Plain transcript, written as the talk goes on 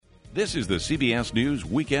This is the CBS News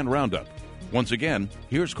Weekend Roundup. Once again,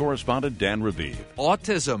 here's correspondent Dan Raviv.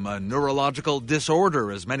 Autism, a neurological disorder,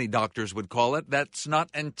 as many doctors would call it, that's not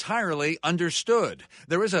entirely understood.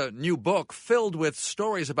 There is a new book filled with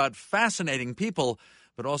stories about fascinating people,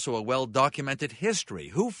 but also a well-documented history.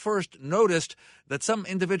 Who first noticed that some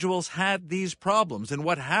individuals had these problems and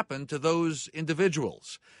what happened to those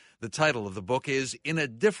individuals? The title of the book is In a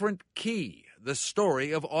Different Key, The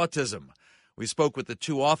Story of Autism. We spoke with the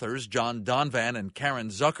two authors, Donvan and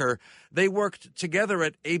Caren Zucker. They worked together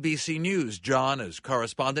at ABC News, John as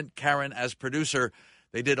correspondent, Caren as producer.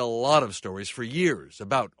 They did a lot of stories for years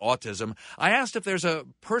about autism. I asked if there's a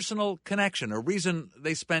personal connection, a reason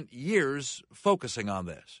they spent years focusing on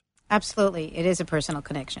this. Absolutely. It is a personal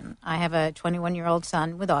connection. I have a 21-year-old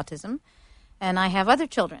son with autism, and I have other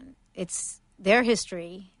children. It's their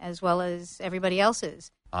history as well as everybody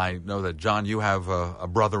else's. I know that, John, you have a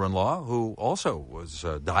brother-in-law who also was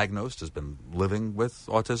diagnosed, has been living with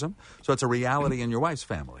autism. So it's a reality in your wife's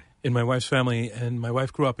family. In my wife's family, and my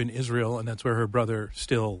wife grew up in Israel, and that's where her brother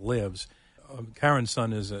still lives. Karen's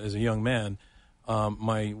son is a young man.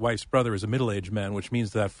 My wife's brother is a middle-aged man, which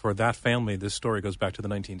means that for that family, this story goes back to the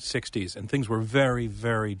 1960s, and things were very,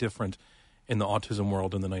 very different in the autism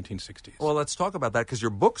world in the 1960s. Well, let's talk about that, because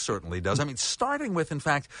your book certainly does. I mean, starting with, in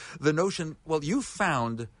fact, the notion, well, you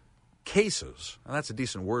found cases, and that's a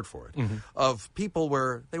decent word for it, of people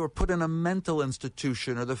where they were put in a mental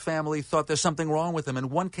institution or the family thought there's something wrong with them. In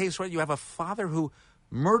one case, right, you have a father who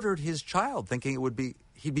murdered his child thinking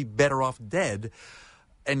he'd be better off dead,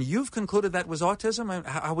 and you've concluded that was autism?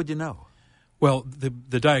 How would you know? Well,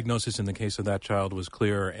 the diagnosis in the case of that child was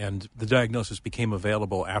clear, and the diagnosis became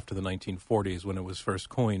available after the 1940s when it was first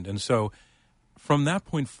coined. And so from that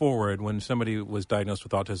point forward, when somebody was diagnosed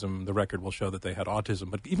with autism, the record will show that they had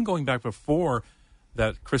autism. But even going back before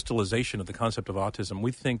that crystallization of the concept of autism,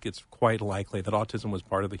 we think it's quite likely that autism was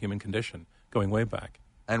part of the human condition going way back.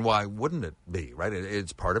 And why wouldn't it be, right?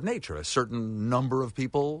 It's part of nature. A certain number of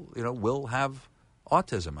people, will have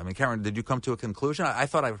autism. I mean, Caren, did you come to a conclusion? I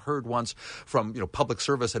thought I've heard once from, public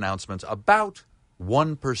service announcements about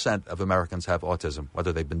 1% of Americans have autism,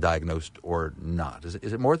 whether they've been diagnosed or not. Is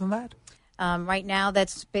it more than that? Right now,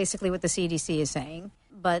 that's basically what the CDC is saying.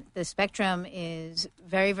 But the spectrum is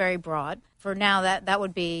very, very broad. For now, that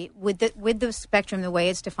would be, with the spectrum the way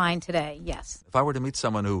it's defined today, yes. If I were to meet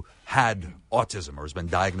someone who had autism or has been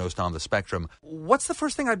diagnosed on the spectrum, what's the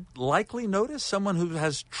first thing I'd likely notice? Someone who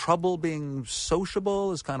has trouble being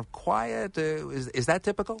sociable, is kind of quiet? Is that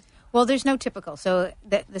typical? Well, there's no typical. So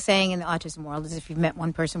the saying in the autism world is if you've met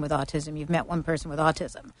one person with autism, you've met one person with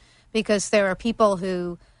autism. Because there are people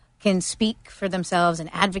who can speak for themselves and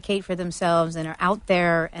advocate for themselves and are out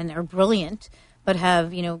there and are brilliant, but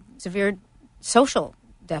have, severe social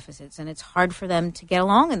deficits, and it's hard for them to get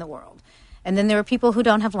along in the world. And then there are people who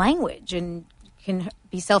don't have language and can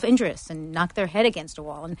be self-injurious and knock their head against a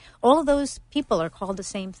wall. And all of those people are called the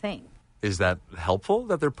same thing. Is that helpful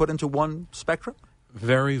that they're put into one spectrum?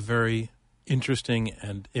 Very, very interesting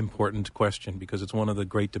and important question, because it's one of the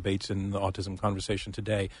great debates in the autism conversation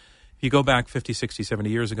today. If you go back 50, 60, 70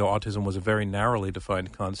 years ago, autism was a very narrowly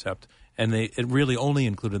defined concept, and it really only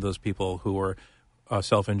included those people who were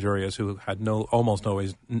self-injurious, who had almost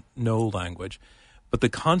always no language. But the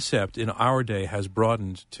concept in our day has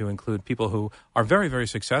broadened to include people who are very, very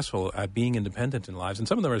successful at being independent in lives, and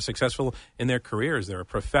some of them are successful in their careers. There are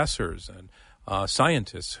professors and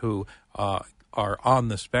scientists who are on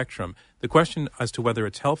the spectrum. The question as to whether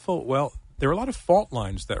it's helpful, well, there are a lot of fault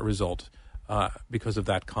lines that result because of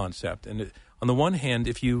that concept. And on the one hand,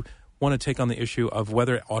 if you want to take on the issue of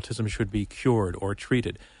whether autism should be cured or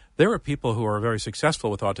treated, there are people who are very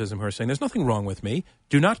successful with autism who are saying, there's nothing wrong with me.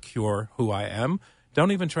 Do not cure who I am.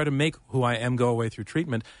 Don't even try to make who I am go away through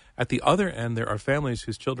treatment. At the other end, there are families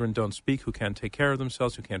whose children don't speak, who can't take care of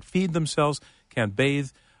themselves, who can't feed themselves, can't bathe.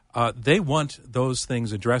 They want those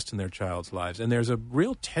things addressed in their child's lives. And there's a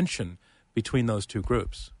real tension between those two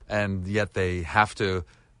groups. And yet they have to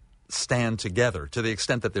stand together to the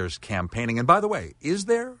extent that there's campaigning. And by the way, is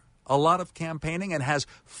there a lot of campaigning, and has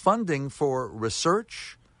funding for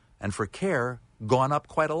research and for care gone up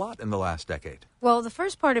quite a lot in the last decade? Well, the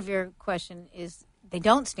first part of your question is they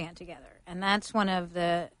don't stand together. And that's one of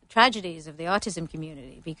the tragedies of the autism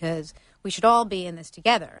community, because we should all be in this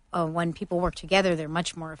together. When people work together, they're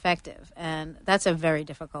much more effective. And that's a very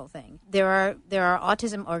difficult thing. There are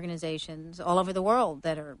autism organizations all over the world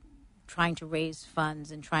that are trying to raise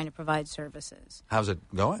funds and trying to provide services. How's it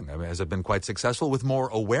going? I mean, has it been quite successful? With more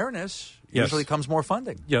awareness, usually comes more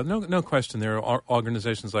funding. Yeah, no question. There are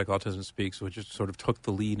organizations like Autism Speaks, which sort of took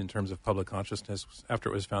the lead in terms of public consciousness after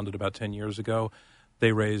it was founded about 10 years ago.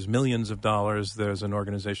 They raise millions of dollars. There's an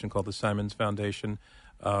organization called the Simons Foundation,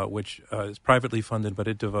 which is privately funded, but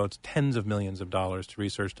it devotes tens of millions of dollars to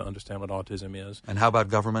research to understand what autism is. And how about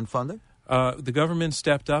government funding? The government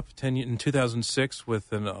stepped up in 2006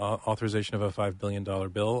 with an authorization of a $5 billion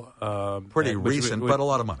bill. Pretty recent, but a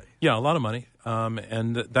lot of money. Yeah, a lot of money,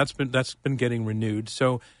 and that's been getting renewed.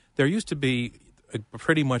 So there used to be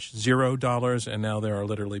pretty much $0, and now there are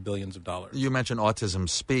literally billions of dollars. You mentioned Autism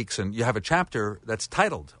Speaks, and you have a chapter that's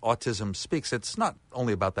titled Autism Speaks. It's not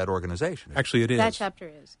only about that organization. Actually, it is. That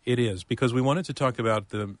chapter is. It is, because we wanted to talk about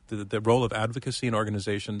the role of advocacy in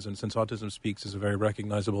organizations, and since Autism Speaks is a very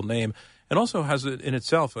recognizable name, and also has in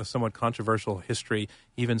itself a somewhat controversial history,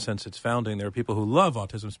 even since its founding. There are people who love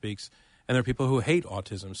Autism Speaks, and there are people who hate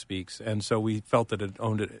Autism Speaks, and so we felt that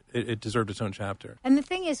it deserved its own chapter. And the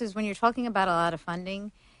thing is when you're talking about a lot of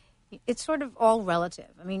funding, it's sort of all relative.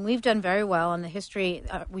 I mean, we've done very well in the history.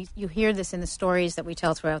 You hear this in the stories that we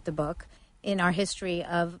tell throughout the book, in our history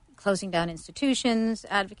of closing down institutions,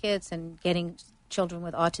 advocates, and getting children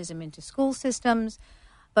with autism into school systems.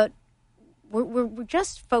 But we're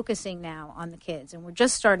just focusing now on the kids, and we're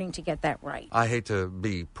just starting to get that right. I hate to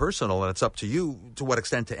be personal, and it's up to you to what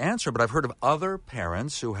extent to answer, but I've heard of other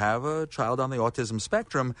parents who have a child on the autism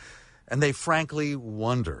spectrum, and they frankly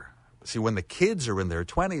wonder. See, when the kids are in their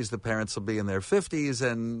 20s, the parents will be in their 50s,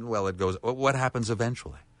 and, well, it goes, what happens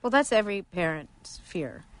eventually? Well, that's every parent's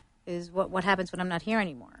fear, is what happens when I'm not here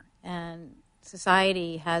anymore. And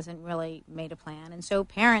society hasn't really made a plan. And so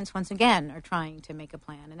parents, once again, are trying to make a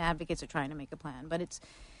plan, and advocates are trying to make a plan. But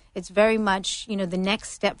it's very much, the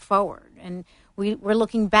next step forward. And we're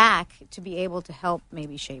looking back to be able to help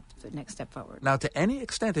maybe shape the next step forward. Now, to any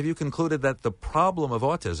extent, have you concluded that the problem of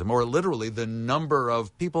autism, or literally the number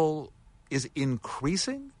of people, is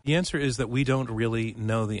increasing? The answer is that we don't really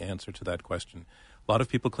know the answer to that question. A lot of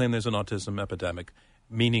people claim there's an autism epidemic,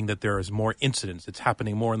 meaning that there is more incidence. It's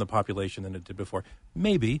happening more in the population than it did before.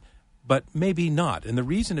 Maybe, but maybe not. And the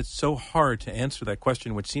reason it's so hard to answer that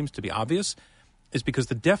question, which seems to be obvious, is because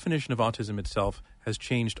the definition of autism itself has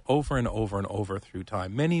changed over and over and over through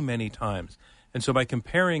time, many, many times. And so by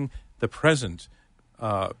comparing the present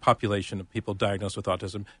population of people diagnosed with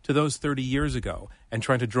autism to those 30 years ago and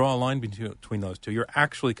trying to draw a line between those two, you're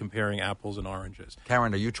actually comparing apples and oranges.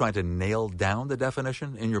 Caren, are you trying to nail down the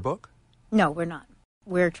definition in your book? No, we're not.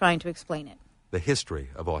 We're trying to explain it. The history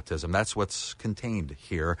of autism. That's what's contained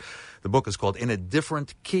here. The book is called In a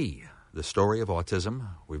Different Key, The Story of Autism.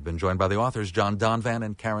 We've been joined by the authors, Donvan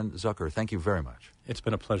and Caren Zucker. Thank you very much. It's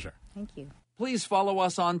been a pleasure. Thank you. Please follow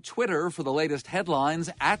us on Twitter for the latest headlines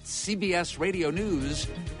at CBS Radio News.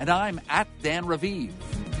 And I'm at Dan Raviv.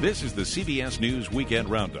 This is the CBS News Weekend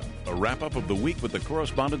Roundup, a wrap-up of the week with the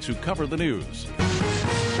correspondents who cover the news.